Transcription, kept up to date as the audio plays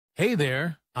Hey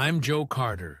there, I'm Joe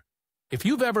Carter. If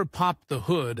you've ever popped the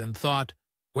hood and thought,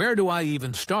 where do I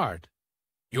even start?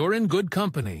 You're in good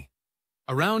company.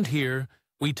 Around here,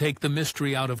 we take the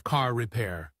mystery out of car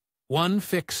repair, one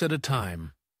fix at a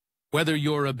time. Whether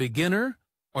you're a beginner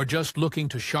or just looking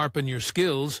to sharpen your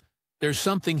skills, there's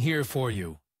something here for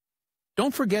you.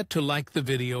 Don't forget to like the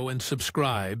video and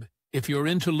subscribe if you're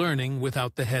into learning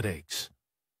without the headaches.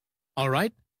 All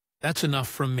right, that's enough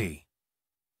from me.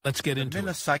 Let's get into it. The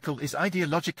Miller cycle is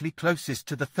ideologically closest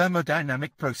to the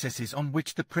thermodynamic processes on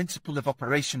which the principle of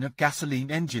operation of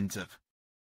gasoline engines of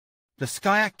the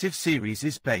Skyactiv series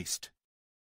is based.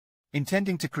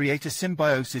 Intending to create a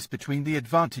symbiosis between the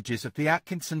advantages of the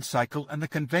Atkinson cycle and the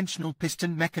conventional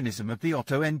piston mechanism of the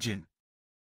Otto engine,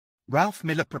 Ralph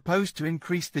Miller proposed to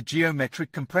increase the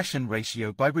geometric compression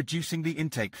ratio by reducing the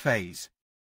intake phase.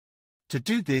 To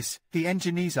do this, the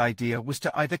engineer's idea was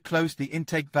to either close the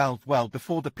intake valve well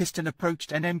before the piston approached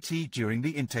NMT during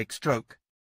the intake stroke,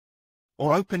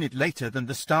 or open it later than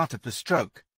the start of the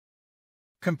stroke.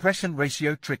 Compression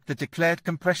ratio trick. The declared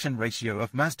compression ratio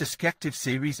of Mazda Skyactiv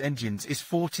series engines is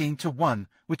 14:1,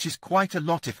 which is quite a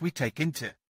lot if we take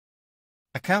into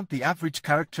account the average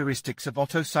characteristics of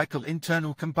Otto cycle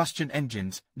internal combustion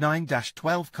engines,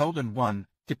 9-12:1,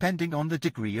 depending on the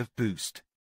degree of boost.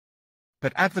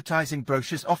 But advertising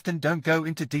brochures often don't go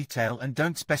into detail and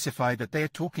don't specify that they are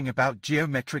talking about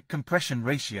geometric compression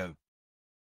ratio.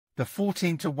 The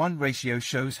 14:1 ratio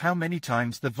shows how many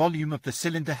times the volume of the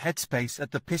cylinder headspace at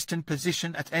the piston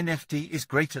position at NFT is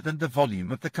greater than the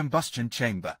volume of the combustion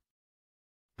chamber.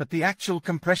 But the actual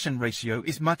compression ratio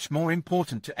is much more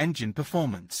important to engine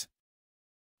performance.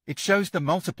 It shows the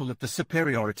multiple of the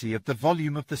superiority of the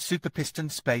volume of the superpiston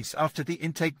space after the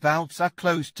intake valves are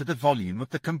closed to the volume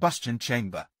of the combustion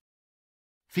chamber.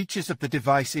 Features of the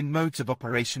device in modes of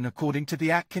operation. According to the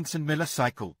Atkinson-Miller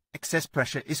cycle, excess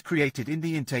pressure is created in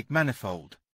the intake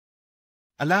manifold,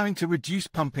 allowing to reduce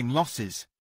pumping losses.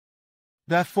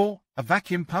 Therefore, a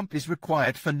vacuum pump is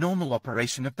required for normal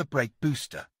operation of the brake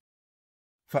booster.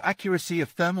 For accuracy of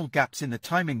thermal gaps in the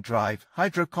timing drive,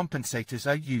 hydrocompensators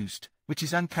are used, which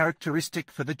is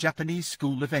uncharacteristic for the Japanese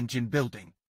school of engine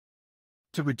building.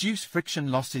 To reduce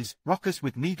friction losses, rockers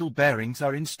with needle bearings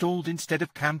are installed instead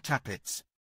of cam tappets.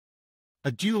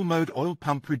 A dual-mode oil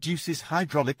pump reduces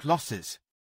hydraulic losses.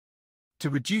 To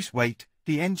reduce weight,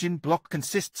 the engine block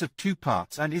consists of two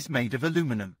parts and is made of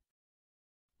aluminum.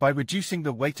 By reducing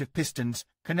the weight of pistons,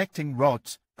 connecting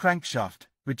rods, crankshaft,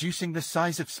 reducing the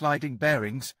size of sliding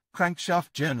bearings,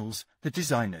 crankshaft journals, the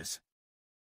designers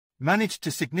managed to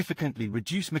significantly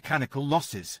reduce mechanical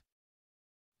losses.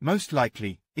 Most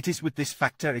likely, it is with this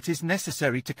factor it is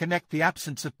necessary to connect the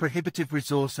absence of prohibitive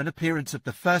resource and appearance of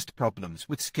the first problems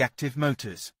with Skyactiv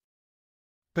motors.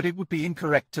 But it would be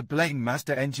incorrect to blame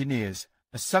Mazda engineers,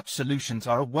 as such solutions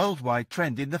are a worldwide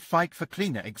trend in the fight for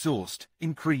cleaner exhaust,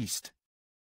 increased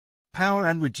power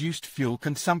and reduced fuel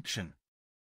consumption.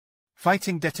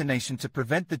 Fighting detonation. To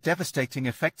prevent the devastating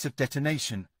effects of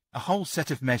detonation, a whole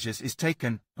set of measures is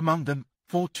taken, among them,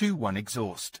 4-2-1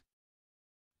 exhaust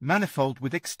manifold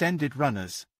with extended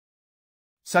runners.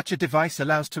 Such a device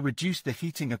allows to reduce the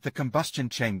heating of the combustion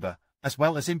chamber, as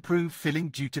well as improve filling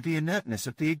due to the inertness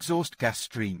of the exhaust gas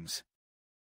streams.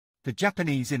 The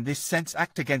Japanese in this sense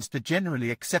act against the generally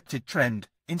accepted trend,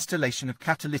 installation of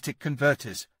catalytic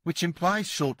converters, which implies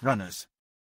short runners.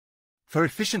 For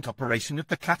efficient operation of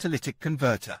the catalytic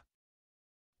converter,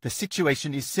 the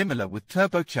situation is similar with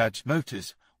turbocharged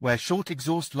motors, where short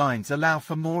exhaust lines allow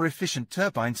for more efficient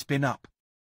turbine spin-up.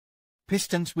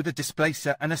 Pistons with a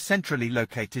displacer and a centrally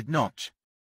located notch.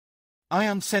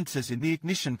 Ion sensors in the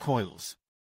ignition coils.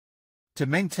 To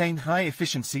maintain high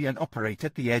efficiency and operate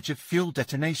at the edge of fuel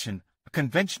detonation, a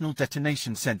conventional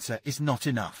detonation sensor is not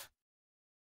enough.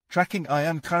 Tracking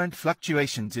ion current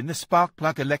fluctuations in the spark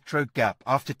plug electrode gap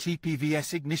after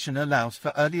TPVS ignition allows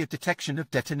for earlier detection of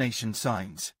detonation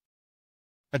signs.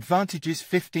 Advantages: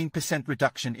 15%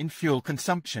 reduction in fuel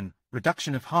consumption,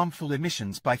 reduction of harmful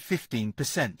emissions by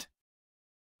 15%.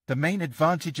 The main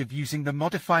advantage of using the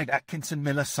modified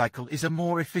Atkinson-Miller cycle is a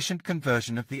more efficient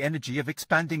conversion of the energy of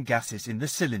expanding gases in the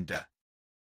cylinder.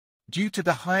 Due to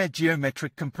the higher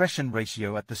geometric compression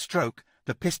ratio at the stroke,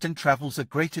 the piston travels a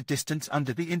greater distance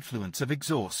under the influence of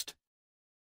exhaust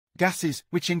gases,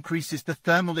 which increases the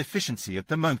thermal efficiency of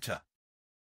the motor.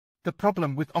 The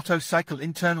problem with Otto cycle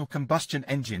internal combustion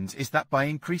engines is that by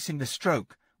increasing the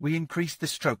stroke, we increase the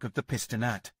stroke of the piston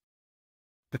at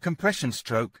the compression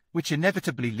stroke, which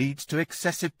inevitably leads to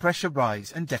excessive pressure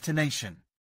rise and detonation.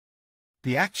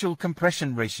 The actual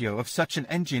compression ratio of such an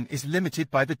engine is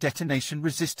limited by the detonation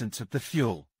resistance of the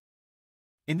fuel.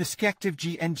 In the Skyactiv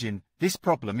G engine, this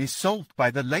problem is solved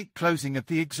by the late closing of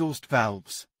the exhaust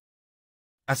valves.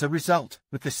 As a result,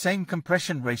 with the same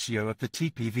compression ratio of the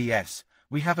TPVS,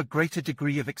 we have a greater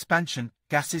degree of expansion.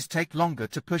 Gases take longer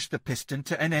to push the piston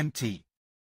to an empty.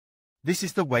 This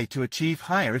is the way to achieve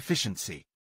higher efficiency.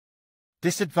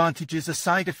 Disadvantages: a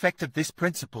side effect of this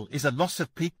principle is a loss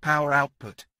of peak power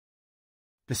output.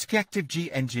 The Skyactiv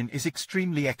G engine is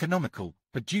extremely economical,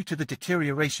 but due to the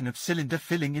deterioration of cylinder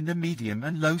filling in the medium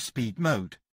and low speed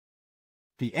mode,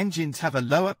 the engines have a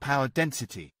lower power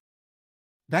density.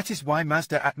 That is why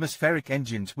Mazda atmospheric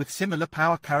engines with similar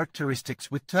power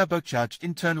characteristics with turbocharged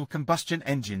internal combustion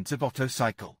engines of Otto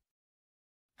cycle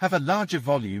have a larger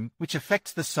volume, which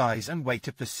affects the size and weight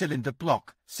of the cylinder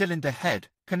block, cylinder head,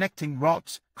 connecting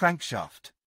rods,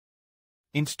 crankshaft.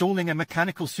 Installing a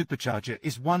mechanical supercharger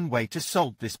is one way to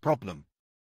solve this problem.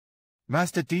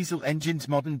 Mazda diesel engines.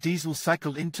 Modern diesel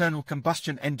cycle internal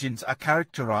combustion engines are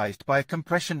characterized by a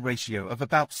compression ratio of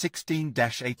about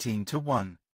 16-18 to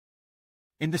 1.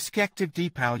 In the Skyactiv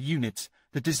D-Power units,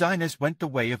 the designers went the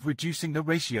way of reducing the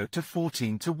ratio to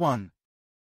 14 to 1.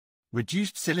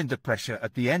 Reduced cylinder pressure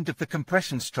at the end of the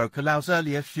compression stroke allows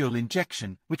earlier fuel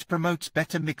injection, which promotes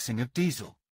better mixing of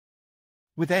diesel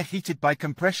with air heated by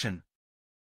compression.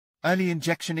 Early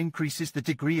injection increases the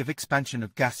degree of expansion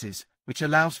of gases, which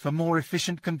allows for more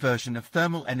efficient conversion of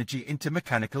thermal energy into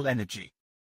mechanical energy.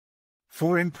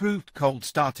 For improved cold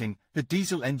starting, the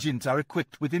diesel engines are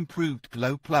equipped with improved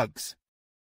glow plugs.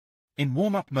 In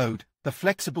warm-up mode, the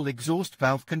flexible exhaust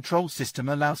valve control system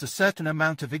allows a certain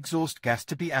amount of exhaust gas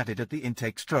to be added at the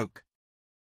intake stroke.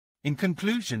 In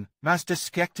conclusion, Mazda's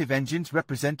Skyactiv engines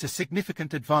represent a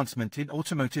significant advancement in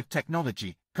automotive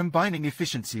technology, combining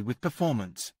efficiency with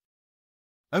performance.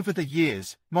 Over the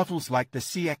years, models like the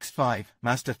CX-5,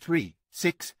 Mazda 3,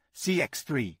 6,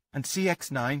 CX-3, and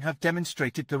CX-9 have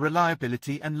demonstrated the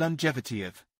reliability and longevity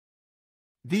of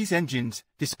these engines,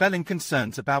 dispelling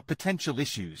concerns about potential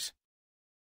issues.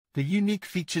 The unique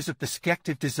features of the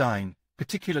Skyactiv design,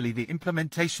 particularly the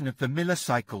implementation of the Miller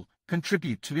cycle,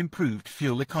 contribute to improved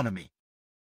fuel economy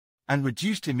and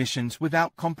reduced emissions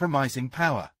without compromising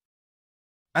power.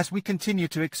 As we continue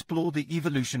to explore the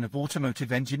evolution of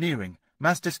automotive engineering,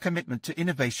 Mazda's commitment to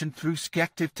innovation through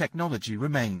Skyactiv technology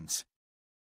remains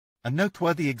a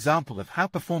noteworthy example of how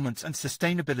performance and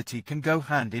sustainability can go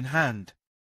hand in hand.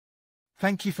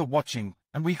 Thank you for watching,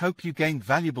 and we hope you gained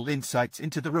valuable insights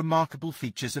into the remarkable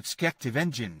features of Skyactiv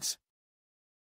engines.